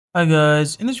Hi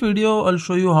guys, in this video I'll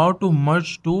show you how to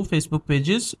merge two Facebook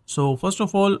pages. So first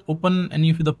of all, open any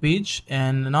of the page,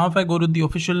 and now if I go to the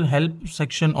official help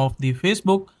section of the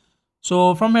Facebook,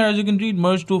 so from here as you can read,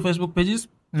 merge two Facebook pages.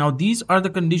 Now these are the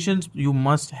conditions you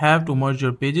must have to merge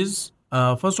your pages.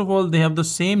 First of all, they have the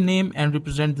same name and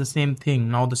represent the same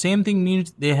thing. Now the same thing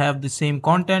means they have the same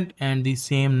content and the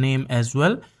same name as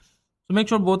well. So make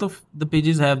sure both of the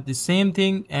pages have the same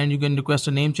thing, and you can request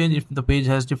a name change if the page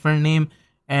has different name.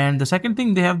 And the second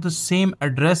thing, they have the same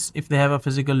address if they have a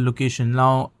physical location.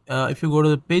 Now if you go to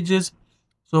the pages,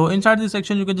 so inside this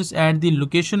section you can just add the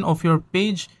location of your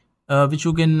page, which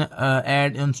you can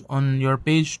add on your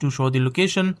page to show the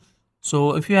location.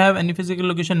 So if you have any physical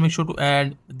location, make sure to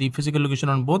add the physical location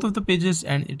on both of the pages,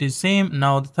 and it is same.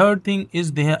 Now the third thing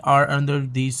is they are under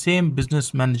the same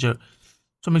business manager.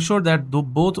 So make sure that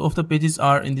both of the pages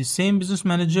are in the same business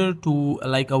manager to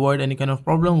avoid any kind of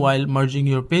problem while merging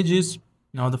your pages.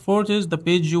 Now the fourth is the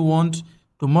page you want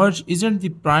to merge isn't the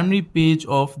primary page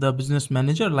of the business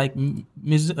manager.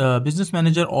 Business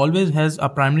manager always has a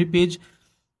primary page,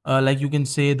 like you can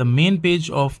say the main page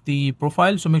of the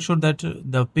profile. So make sure that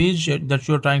the page that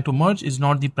you're trying to merge is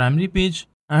not the primary page.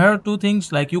 And here are two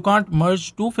things, like you can't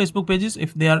merge two Facebook pages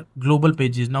if they are global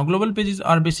pages. Now global pages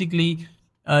are basically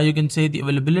you can say the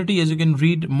availability, as you can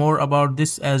read more about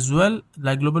this as well.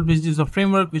 Like global pages is a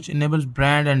framework which enables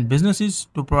brand and businesses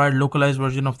to provide localized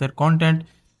version of their content.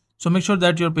 So make sure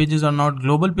that your pages are not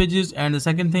global pages. And the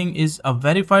second thing is a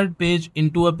verified page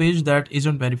into a page that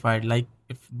isn't verified. Like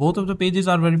if both of the pages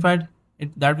are verified,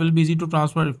 that will be easy to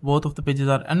transfer. If both of the pages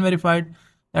are unverified,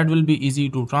 that will be easy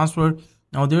to transfer.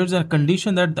 Now there is a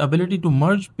condition that the ability to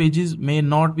merge pages may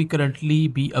not be currently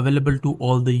be available to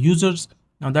all the users.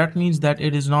 Now that means that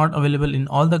it is not available in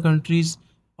all the countries,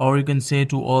 or you can say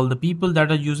to all the people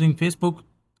that are using Facebook.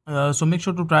 So make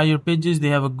sure to try your pages. They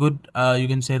have a good you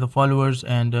can say the followers,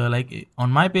 and like on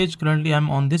my page currently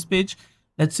I'm on this page.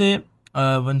 Let's say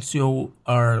once you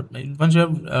have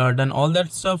done all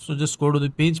that stuff, so just go to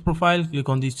the page profile, click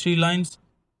on these three lines,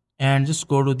 and just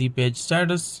go to the page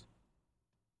status,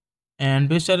 and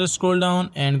page status, scroll down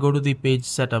and go to the page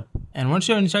setup. And once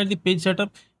you're inside the page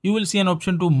setup, you will see an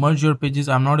option to merge your pages.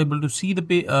 I'm not able to see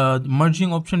the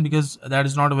merging option because that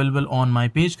is not available on my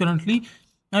page currently.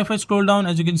 Now if I scroll down,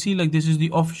 as you can see, like this is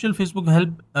the official Facebook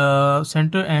help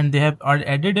center, and they have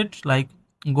added it. Like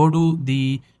go to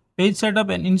the page setup,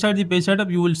 and inside the page setup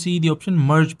you will see the option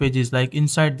merge pages. Like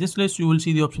inside this list you will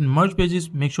see the option merge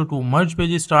pages. Make sure to merge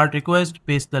pages, start request,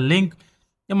 paste the link.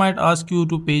 They might ask you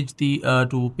to paste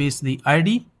the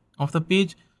ID of the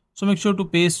page. So make sure to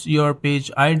paste your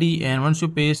page ID, and once you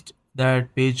paste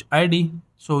that page ID,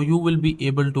 so you will be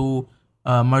able to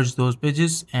merge those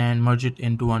pages and merge it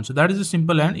into one. So that is a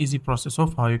simple and easy process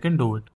of how you can do it.